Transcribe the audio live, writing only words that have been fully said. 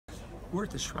We're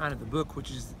at the Shrine of the Book,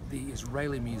 which is the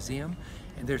Israeli Museum,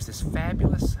 and there's this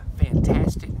fabulous,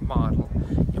 fantastic model.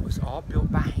 It was all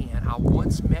built by hand. I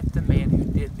once met the man who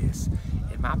did this.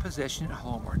 In my possession at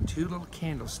home are two little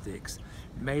candlesticks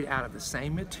made out of the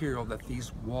same material that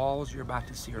these walls you're about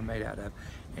to see are made out of,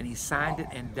 and he signed it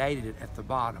and dated it at the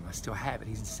bottom. I still have it.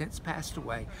 He's since passed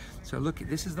away. So look,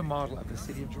 this is the model of the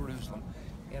city of Jerusalem,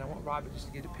 and I want Robbie just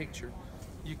to get a picture.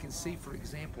 You can see, for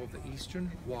example, the eastern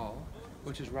wall,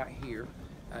 which is right here.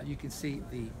 You can see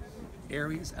the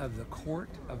areas of the court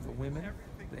of the women,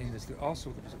 and there's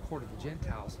a court of the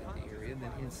Gentiles in the area, and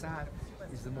then inside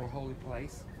is the more holy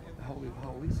place, the Holy of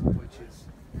Holies, which is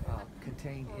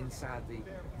contained inside the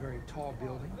very tall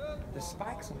building. The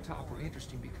spikes on top are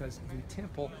interesting because the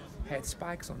temple had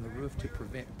spikes on the roof to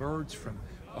prevent birds from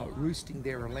roosting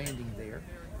there or landing there.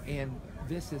 And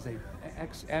this is a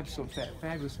absolute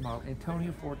fabulous model.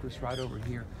 Antonia Fortress right over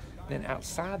here. Then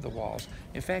outside the walls,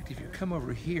 in fact, if you come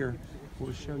over here,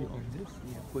 we'll show you on this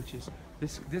end, which is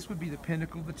this would be the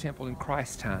pinnacle of the temple in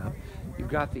Christ's time. You've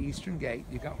got the eastern gate.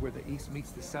 You've got where the east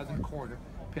meets the southern corner,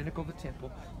 pinnacle of the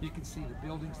temple. You can see the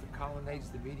buildings, the colonnades,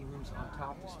 the meeting rooms on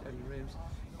top, the study rooms,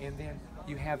 and then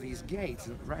you have these gates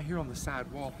right here on the side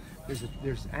wall.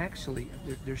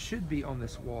 There should be on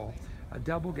this wall a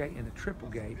double gate and a triple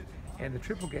gate, and the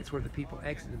triple gate's where the people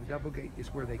exited. The double gate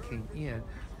is where they came in.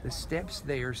 The steps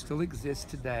there still exist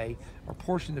today, or a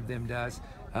portion of them does,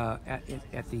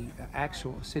 at the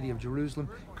actual city of Jerusalem,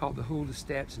 called the Huldah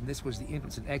Steps, and this was the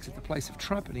entrance and exit, the place of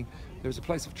trumpeting. There's a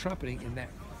place of trumpeting in that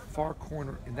far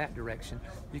corner in that direction.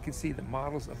 You can see the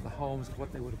models of the homes of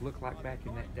what they would have looked like back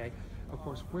in that day. Of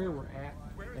course, where we're at,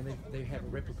 and they have a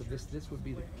replica of this. This would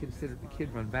be considered the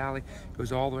Kidron Valley. It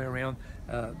goes all the way around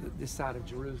this side of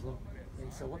Jerusalem.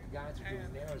 And so what the guides are doing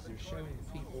now is they're showing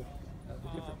the people the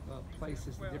different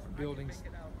places, the different buildings.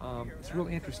 It's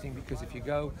really interesting because if you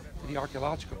go to the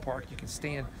archaeological park, you can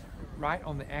stand right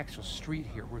on the actual street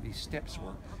here where these steps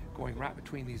were, going right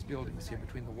between these buildings here,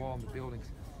 between the wall and the buildings.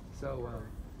 So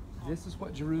this is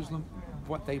what Jerusalem,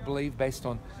 what they believe based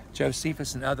on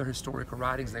Josephus and other historical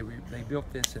writings. They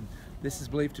built this, and this is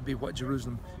believed to be what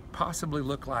Jerusalem possibly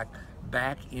looked like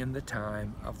back in the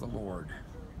time of the Lord.